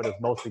little bit, but it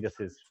was mostly just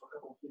the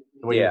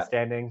way he was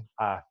standing.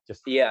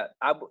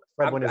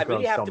 Fredwin has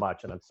grown so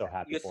much, and I'm so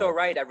happy. You're so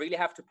right. I really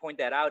have to point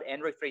that out.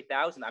 Andre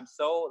 3000, I'm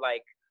so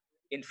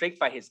intrigued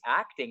by his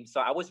acting.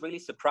 So I was really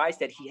surprised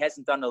that he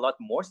hasn't done a lot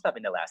more stuff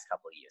in the last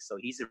couple of years. So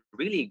he's a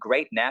really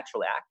great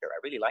natural actor. I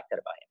really like that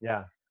about him.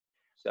 Yeah.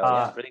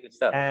 So really good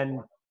stuff.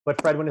 But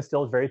Fredwin is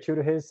still very true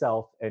to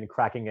himself and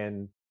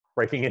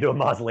breaking into a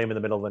mausoleum in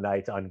the middle of the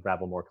night to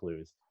unravel more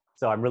clues.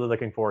 So I'm really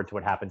looking forward to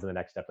what happens in the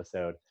next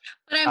episode.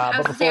 But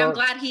I'm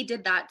glad he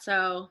did that.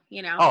 So,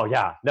 you know. Oh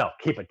yeah, no,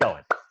 keep it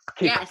going.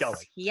 Keep it going.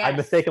 Yes. I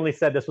mistakenly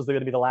said this was going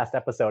to be the last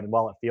episode, and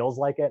while it feels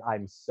like it,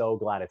 I'm so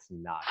glad it's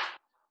not.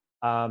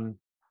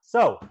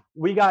 So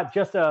we got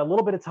just a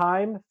little bit of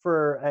time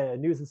for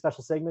news and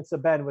special segments. So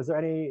Ben, was there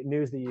any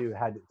news that you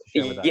had to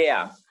share with us?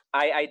 Yeah.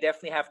 I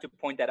definitely have to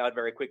point that out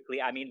very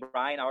quickly. I mean,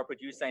 Brian, our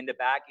producer in the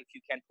back, if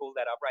you can pull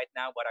that up right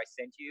now, what I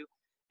sent you.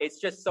 It's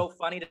just so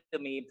funny to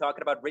me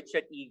talking about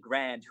Richard E.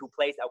 Grant, who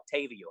plays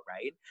Octavio,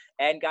 right?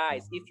 And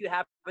guys, if you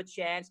have a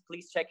chance,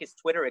 please check his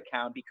Twitter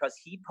account, because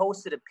he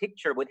posted a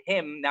picture with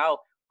him. Now,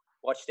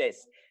 watch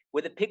this.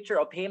 With a picture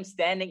of him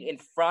standing in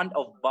front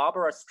of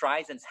Barbara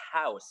Streisand's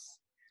house,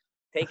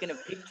 taking a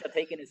picture,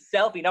 taking a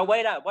selfie. Now,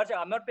 wait up. Watch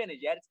out. I'm not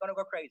finished yet. It's going to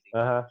go crazy.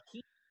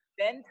 He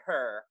sent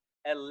her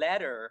a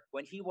letter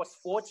when he was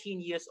 14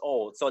 years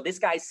old. So this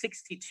guy's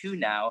 62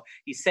 now.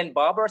 He sent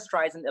Barbara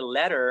Streisand a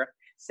letter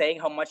saying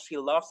how much he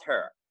loves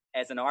her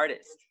as an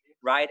artist,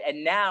 right?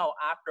 And now,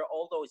 after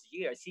all those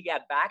years, he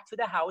got back to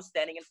the house,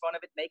 standing in front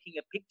of it, making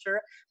a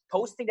picture,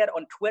 posting that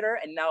on Twitter.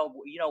 And now,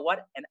 you know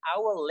what? An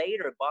hour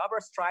later, Barbara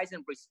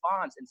Streisand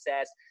responds and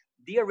says,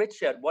 "Dear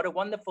Richard, what a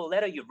wonderful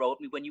letter you wrote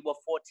me when you were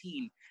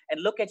 14.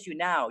 And look at you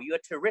now. You're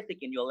terrific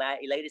in your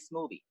latest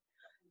movie."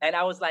 And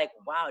I was like,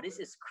 wow, this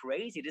is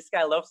crazy. This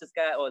guy loves this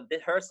guy or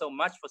her so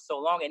much for so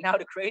long. And now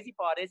the crazy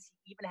part is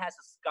he even has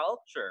a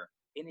sculpture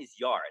in his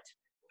yard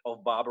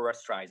of Barbara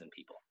Streisand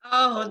people.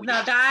 Oh,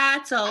 no,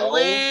 that's a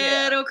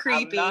little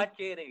creepy. I'm not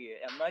kidding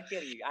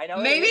you. I know.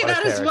 Maybe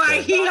that is why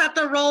he got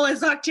the role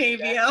as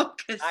Octavio,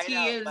 because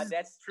he is but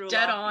that's true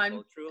dead love, on.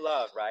 People, true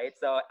love, right?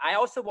 So I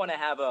also want to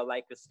have a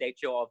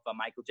statue of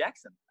Michael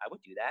Jackson. I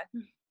would do that.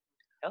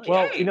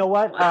 Well, you know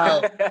what?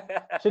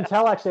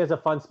 Chantel actually has a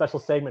fun special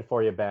segment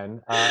for you,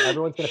 Ben.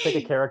 Everyone's going to pick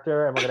a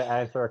character, and we're going to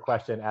answer a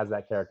question as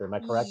that character. Am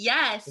I correct?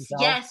 Yes,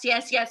 Chantel?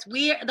 yes.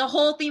 The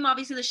whole theme,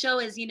 obviously, of the show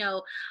is,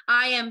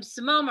 I am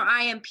Simone or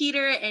I am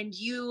Peter, and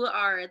you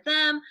are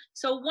them.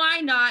 So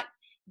why not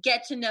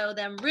get to know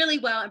them really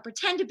well and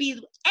pretend to be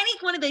any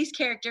one of these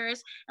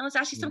characters, and let's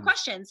ask you some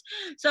questions.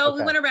 So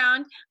we went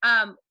around.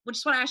 We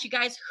just want to ask you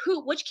guys,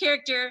 which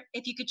character,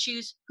 if you could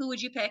choose, who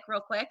would you pick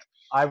real quick?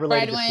 I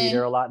related to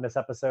Peter a lot in this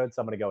episode,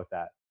 so I'm going to go with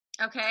that.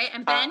 Okay,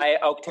 and Ben?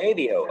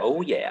 Octavio. Oh,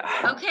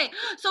 yeah. Okay,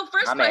 so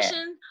first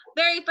question,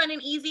 very fun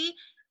and easy.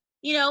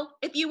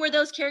 If you were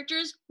those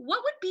characters,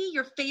 what would be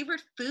your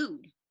favorite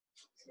food?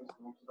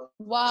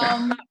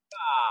 Well,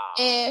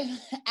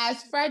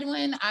 as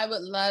Fredwin, I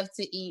would love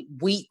to eat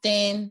wheat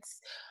thins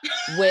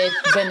with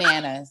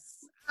bananas.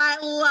 I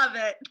love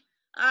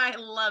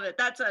it.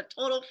 That's a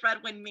total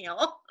Fredwin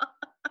meal.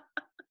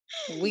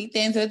 Wheat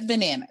thins with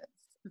bananas.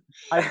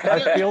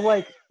 I feel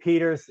like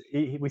Peter's,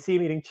 we see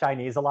him eating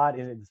Chinese a lot,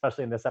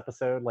 especially in this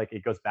episode. Like,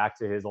 it goes back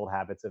to his old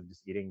habits of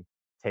just eating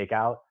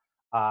takeout.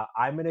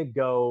 I'm going to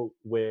go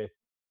with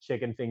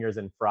chicken fingers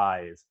and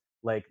fries.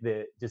 Like,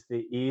 just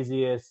the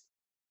easiest,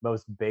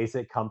 most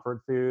basic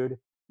comfort food.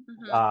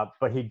 Mm-hmm.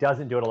 But he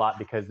doesn't do it a lot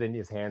because then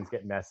his hands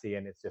get messy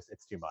and it's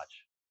too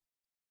much.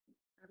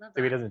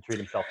 So he doesn't treat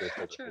himself to his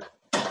favorite food.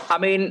 I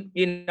mean,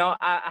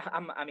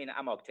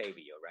 I'm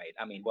Octavio, right?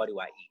 I mean, what do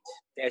I eat?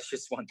 There's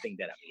just one thing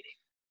that I'm eating.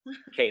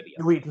 Octavio.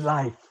 You eat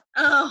life.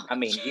 Oh, I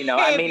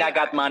mean, I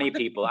got money,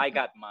 people. I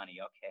got money,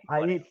 okay.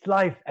 I eat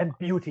life and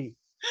beauty.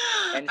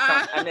 And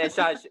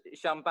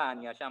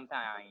champagne,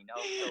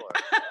 oh, sure.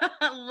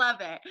 Love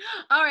it.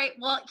 All right,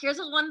 well, here's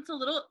one that's a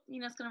little,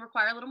 it's going to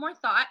require a little more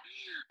thought.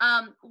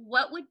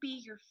 What would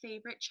be your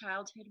favorite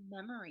childhood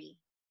memory?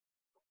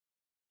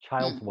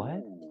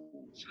 What?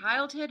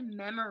 Childhood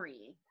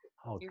memory.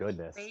 Oh, your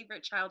goodness.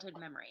 Favorite childhood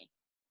memory.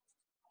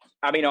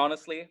 I mean,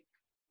 honestly,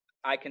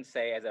 I can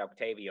say as an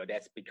Octavio,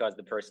 that's because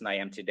the person I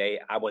am today,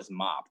 I was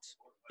mobbed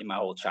in my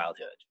whole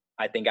childhood.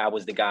 I think I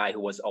was the guy who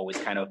was always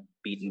kind of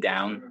beaten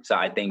down. So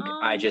I think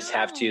I just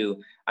have to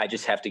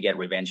get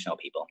revenge on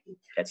people.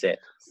 That's it.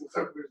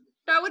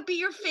 That would be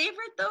your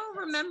favorite, though,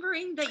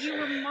 remembering that you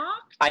were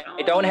mocked?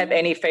 I don't have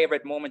any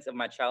favorite moments of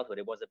my childhood.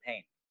 It was a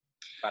pain.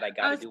 But I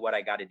got to do what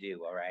I got to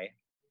do, all right?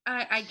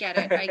 I get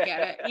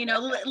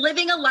it.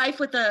 Living a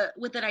life with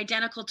an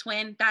identical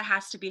twin, that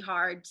has to be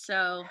hard.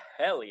 So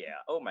hell yeah!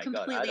 Oh my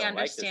god! Completely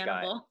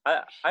understandable.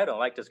 I don't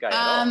like this guy at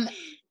all.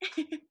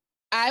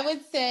 I would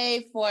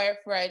say for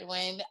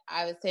Fredwin,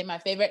 I would say my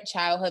favorite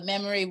childhood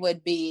memory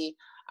would be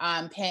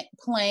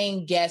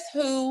playing Guess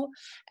Who,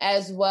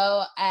 as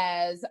well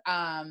as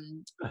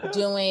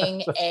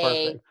doing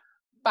a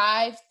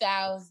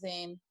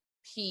 5,000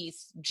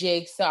 piece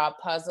jigsaw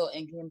puzzle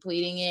and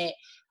completing it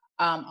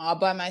all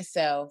by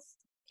myself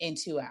in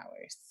 2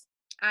 hours.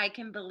 I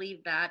can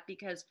believe that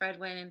because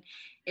Fredwin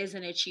is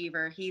an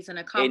achiever. He's an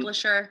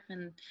accomplisher,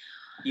 and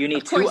you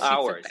need 2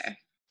 hours.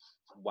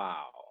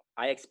 Wow,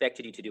 I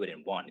expected you to do it in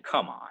 1.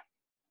 Come on.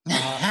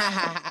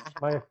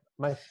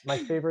 My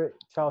favorite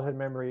childhood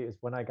memory is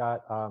when I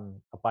got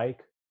a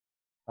bike.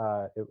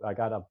 I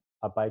got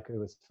a bike. It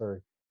was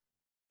for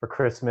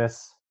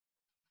Christmas,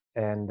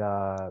 and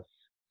I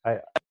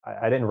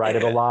didn't ride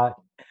it a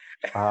lot.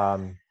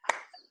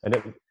 And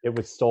it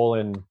was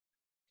stolen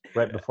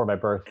right before my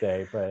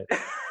birthday, but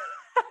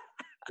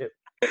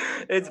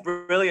it's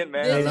brilliant,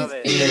 man. I love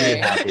it. It made me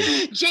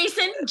happy.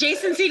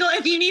 Jason Siegel,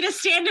 if you need a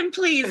stand-in,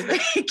 please.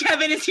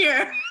 Kevin is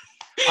here.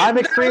 I'm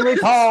extremely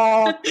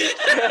tall.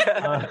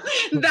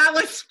 That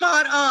was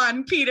spot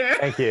on, Peter.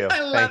 Thank you.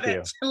 I love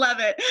it. Love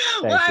it.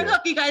 Well, I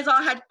hope you guys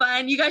all had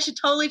fun. You guys should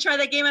totally try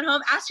that game at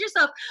home. Ask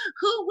yourself,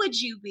 who would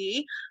you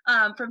be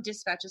from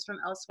Dispatches from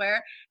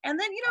Elsewhere? And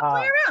then,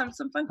 play around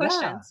some fun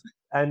questions.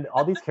 And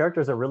all these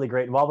characters are really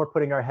great. And while we're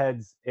putting our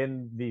heads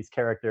in these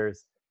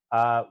characters,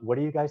 what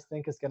do you guys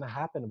think is going to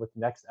happen with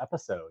next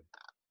episode?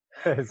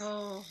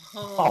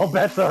 All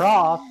bets are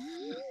off.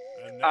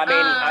 I mean,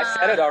 I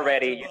said it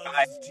already.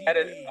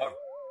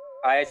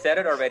 I said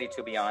it already,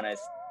 to be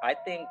honest. I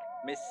think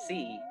Miss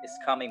C is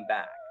coming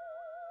back.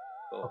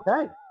 Cool.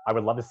 Okay. I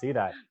would love to see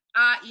that.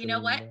 You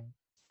know what?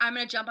 I'm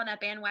gonna jump on that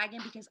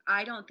bandwagon because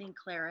I don't think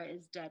Clara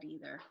is dead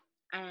either,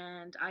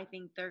 and I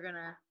think they're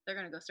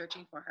gonna go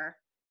searching for her,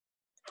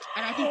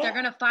 and I think they're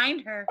gonna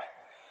find her.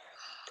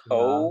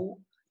 Oh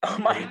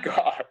my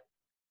God.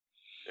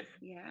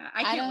 Yeah,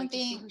 I don't think to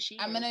see who she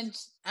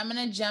is. I'm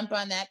gonna jump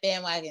on that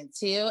bandwagon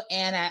too,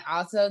 and I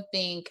also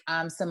think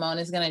Simone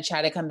is gonna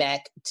try to come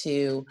back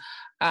to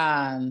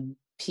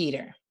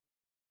Peter.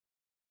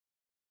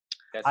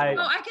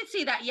 I could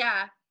see that.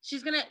 Yeah,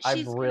 she's gonna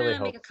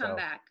make a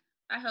comeback.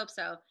 I hope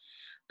so,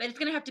 but it's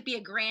gonna have to be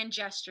a grand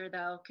gesture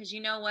though, because you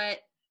know what?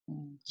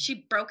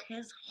 She broke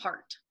his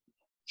heart.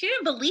 She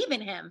didn't believe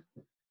in him.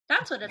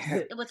 That's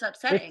what's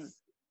upsetting.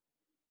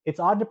 It's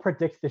odd to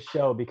predict the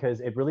show because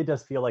it really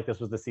does feel like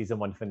this was the season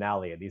 1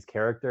 finale. These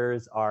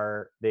characters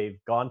they've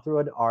gone through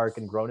an arc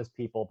and grown as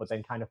people, but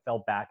then kind of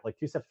fell back, like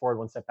 2 steps forward,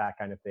 1 step back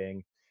kind of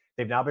thing.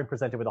 They've now been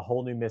presented with a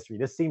whole new mystery.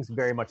 This seems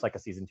very much like a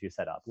season 2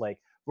 setup. Like,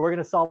 we're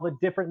going to solve a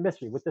different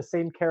mystery with the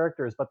same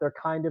characters, but they're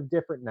kind of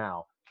different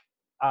now.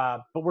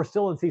 But we're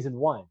still in season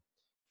 1.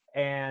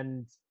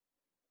 And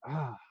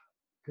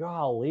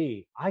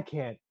golly, I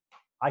can't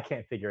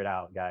figure it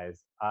out,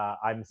 guys.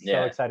 I'm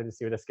so excited to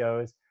see where this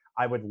goes.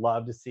 I would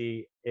love to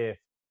see if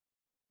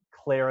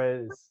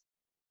Clara's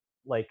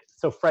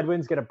so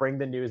Fredwyn's going to bring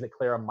the news that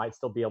Clara might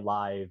still be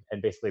alive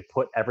and basically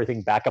put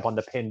everything back up on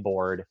the pin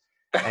board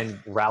and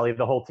rally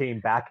the whole team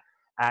back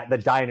at the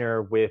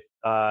diner with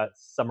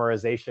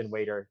summarization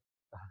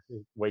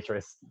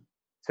waitress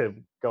to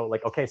go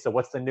like, okay, so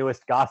what's the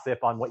newest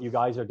gossip on what you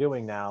guys are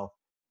doing now?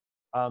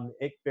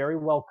 It very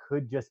well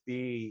could just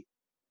be,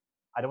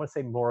 I don't want to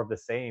say more of the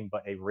same,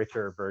 but a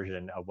richer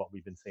version of what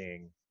we've been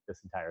seeing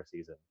this entire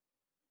season.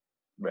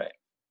 Right.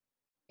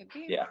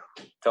 Yeah,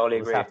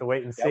 totally agree. We'll have to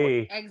wait and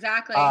see.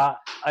 Exactly.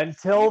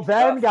 Until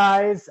then,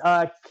 guys,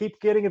 keep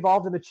getting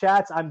involved in the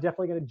chats. I'm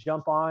definitely going to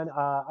jump on.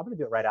 I'm going to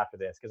do it right after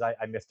this because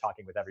I miss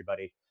talking with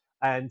everybody.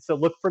 And so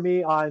look for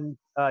me on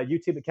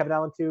YouTube at Kevin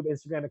Allen Tube,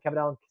 Instagram at Kevin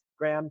Allen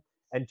Graham,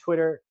 and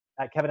Twitter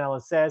at Kevin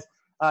Allen Says.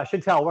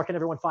 Chantel, where can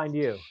everyone find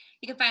you?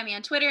 You can find me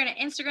on Twitter and at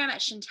Instagram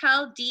at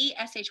Chantel D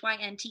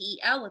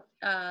SHYNTEL with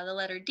the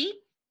letter D.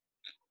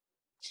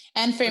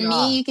 And for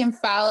me, you can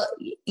follow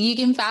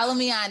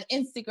me on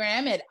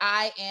Instagram at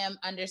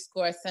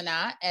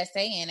IAM_Sana,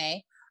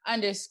 SANA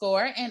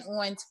 _, and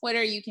on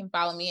Twitter you can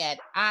follow me at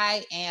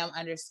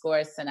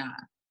IAM_Sana.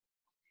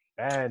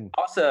 Ben.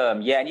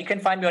 Awesome. Yeah, and you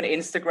can find me on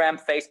Instagram,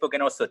 Facebook,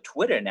 and also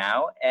Twitter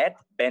now at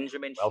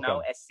Benjamin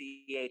Schnau,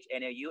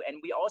 SCHNAU.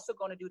 And we're also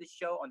going to do the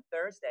show on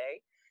Thursday.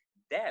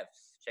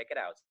 Devs, check it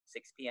out,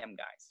 6 p.m.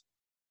 guys.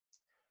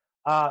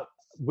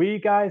 We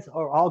guys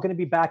are all going to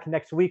be back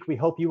next week. We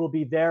hope you will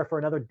be there for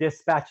another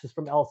Dispatches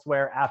from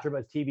Elsewhere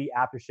AfterBuzz TV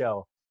after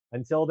show.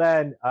 Until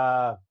then,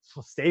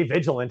 stay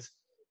vigilant.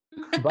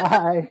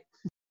 Bye.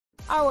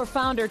 Our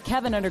founder,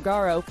 Kevin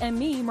Undergaro, and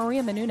me,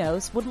 Maria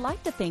Menounos, would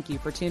like to thank you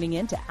for tuning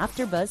in to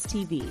AfterBuzz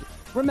TV.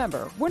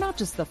 Remember, we're not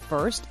just the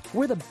first,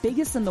 we're the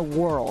biggest in the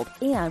world,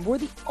 and we're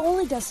the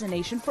only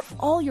destination for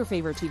all your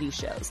favorite TV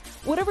shows.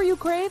 Whatever you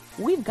crave,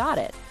 we've got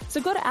it.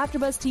 So go to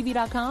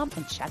AfterBuzzTV.com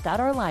and check out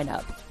our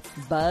lineup.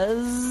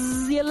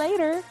 Buzz you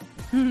later.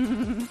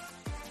 The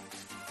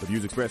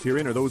views expressed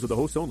herein are those of the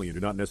hosts only and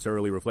do not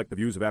necessarily reflect the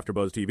views of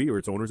AfterBuzz TV or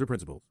its owners or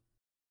principals.